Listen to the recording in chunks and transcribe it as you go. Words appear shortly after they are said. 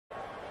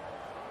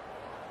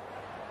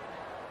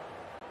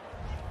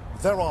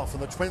They're off in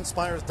the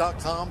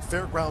TwinSpires.com,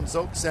 Fairgrounds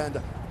Oaks, and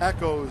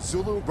Echo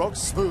Zulu broke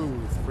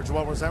smooth for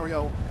Joel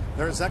Rosario.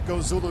 There's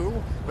Echo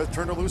Zulu with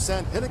Turner Loose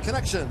and Hidden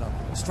Connection.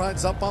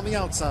 Strides up on the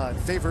outside.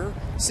 Favor,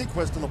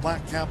 Sequest in the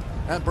black cap,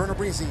 and Burner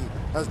Breezy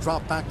has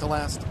dropped back to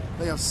last.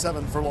 They have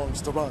 7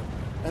 furlongs to run.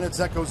 And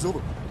it's Echo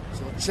Zulu.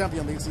 So the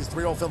champion leads these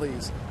 3-0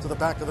 fillies to the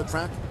back of the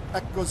track.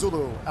 Echo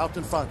Zulu out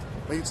in front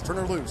leads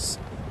Turner Loose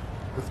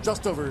with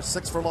just over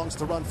 6 furlongs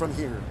to run from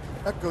here.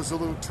 Echo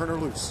Zulu, Turner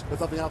Loose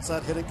with on the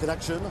outside Hidden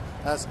Connection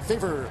as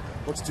Favor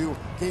looks to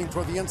gain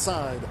toward the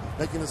inside,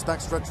 making this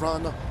backstretch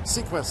run.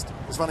 Sequest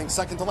is running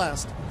second to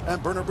last,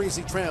 and Burner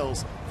Breezy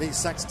trails the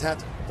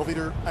sextet, the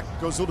leader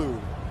Echo Zulu.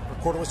 Her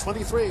quarter was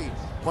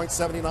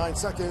 23.79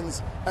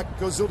 seconds.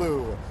 Echo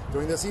Zulu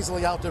doing this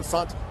easily out in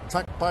front,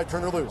 tracked by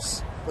Turner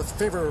Loose, with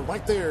Favor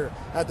right there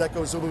at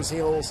Echo Zulu's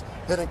heels.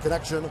 Hidden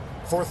Connection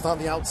fourth on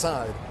the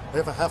outside. They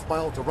have a half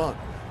mile to run.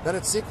 Then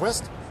it's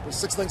Sequest, who's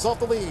 6 lengths off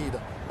the lead,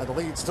 and the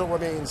lead still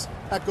remains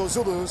Echo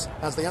Zulu's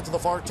as they enter the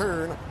far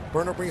turn.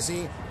 Burner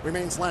Breezy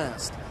remains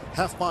last.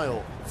 Half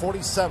mile,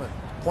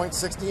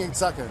 47.68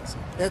 seconds.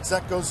 It's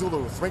Echo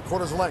Zulu,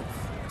 3/4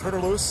 length. Turner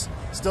Loose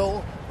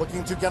still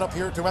looking to get up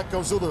here to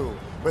Echo Zulu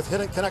with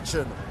Hidden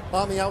Connection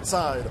on the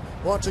outside,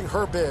 launching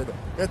her bid.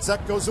 It's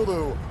Echo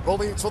Zulu who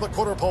leads for the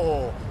quarter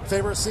pole.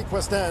 Favor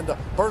Sequest end.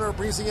 Burner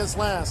Breezy is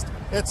last.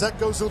 It's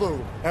Echo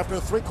Zulu after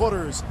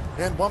 3/4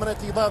 in 1 minute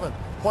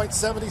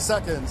 11.70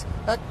 seconds.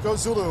 Echo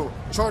Zulu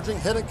charging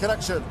Hidden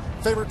Connection.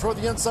 Favor toward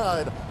the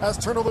inside as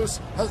Turner Loose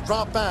has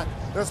dropped back.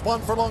 There's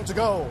 1 furlong to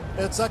go.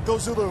 It's Echo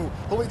Zulu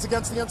who leads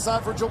against the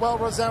inside for Joel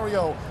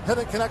Rosario.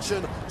 Hidden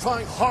Connection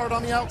trying hard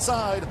on the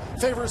outside.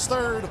 Favor's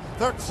third.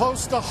 They're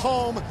close to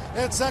home.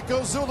 It's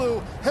Echo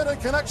Zulu. Hidden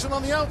Connection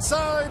on the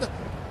outside.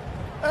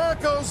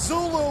 Echo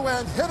Zulu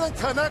and Hidden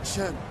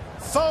Connection.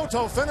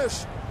 Photo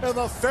finish in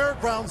the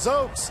Fairgrounds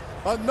Oaks.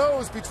 A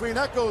nose between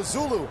Echo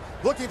Zulu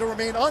looking to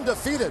remain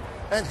undefeated,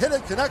 and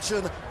Hidden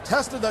Connection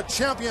tested the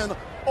champion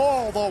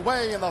all the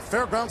way in the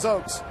Fairgrounds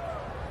Oaks.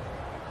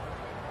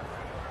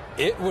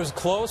 It was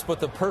close,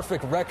 but the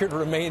perfect record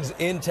remains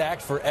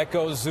intact for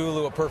Echo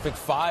Zulu. A perfect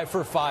 5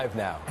 for 5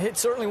 now. It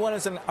certainly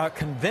wasn't a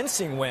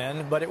convincing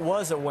win, but it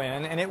was a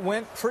win, and it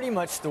went pretty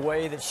much the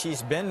way that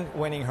she's been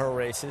winning her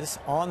races,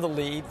 on the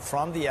lead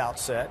from the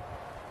outset.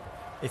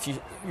 If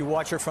you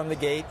watch her from the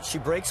gate, she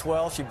breaks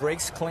well, she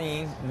breaks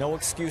clean, no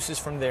excuses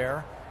from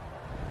there.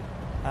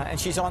 And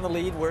she's on the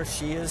lead where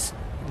she is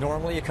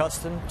normally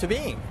accustomed to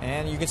being.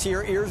 And you can see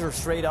her ears are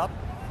straight up.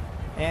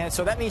 And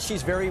so that means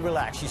she's very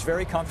relaxed, she's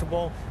very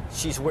comfortable,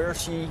 she's where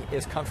she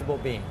is comfortable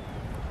being.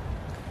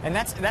 And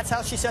that's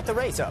how she set the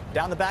race up.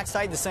 Down the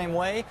backside the same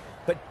way,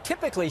 but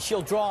typically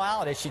she'll draw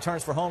out as she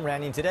turns for home,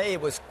 Randy. And today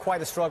it was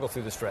quite a struggle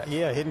through the stretch.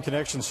 Yeah, Hidden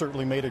Connection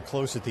certainly made it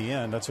close at the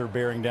end. That's her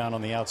bearing down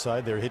on the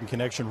outside there. Hidden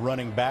Connection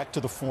running back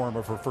to the form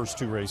of her first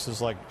 2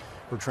 races like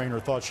her trainer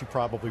thought she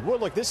probably would.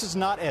 Look, this is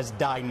not as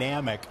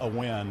dynamic a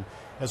win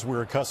as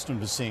we're accustomed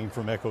to seeing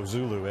from Echo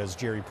Zulu, as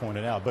Jerry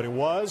pointed out. But it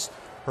was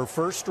her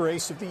first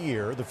race of the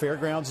year. The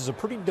Fairgrounds is a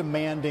pretty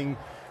demanding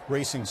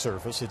racing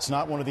surface. It's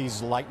not one of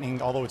these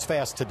lightning, although it's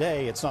fast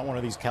today, it's not one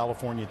of these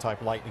California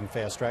type lightning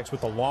fast tracks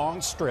with a long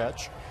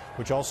stretch,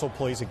 which also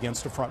plays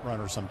against a front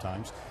runner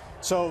sometimes.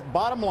 So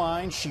bottom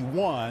line, she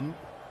won.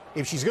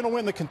 If she's going to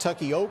win the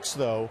Kentucky Oaks,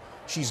 though,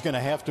 she's going to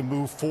have to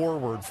move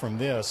forward from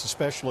this,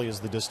 especially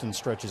as the distance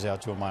stretches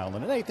out to 1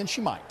 1/8, and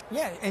she might.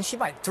 Yeah, and she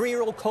might.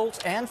 3-year-old colts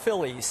and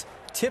fillies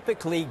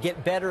typically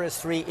get better as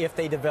 3 if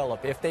they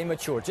develop, if they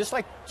mature, just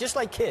like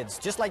kids,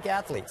 just like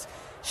athletes.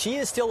 She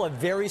is still a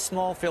very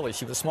small filly.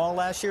 She was small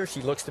last year.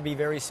 She looks to be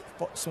very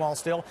small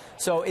still.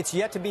 So it's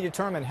yet to be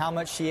determined how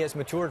much she has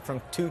matured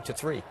from 2 to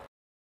 3.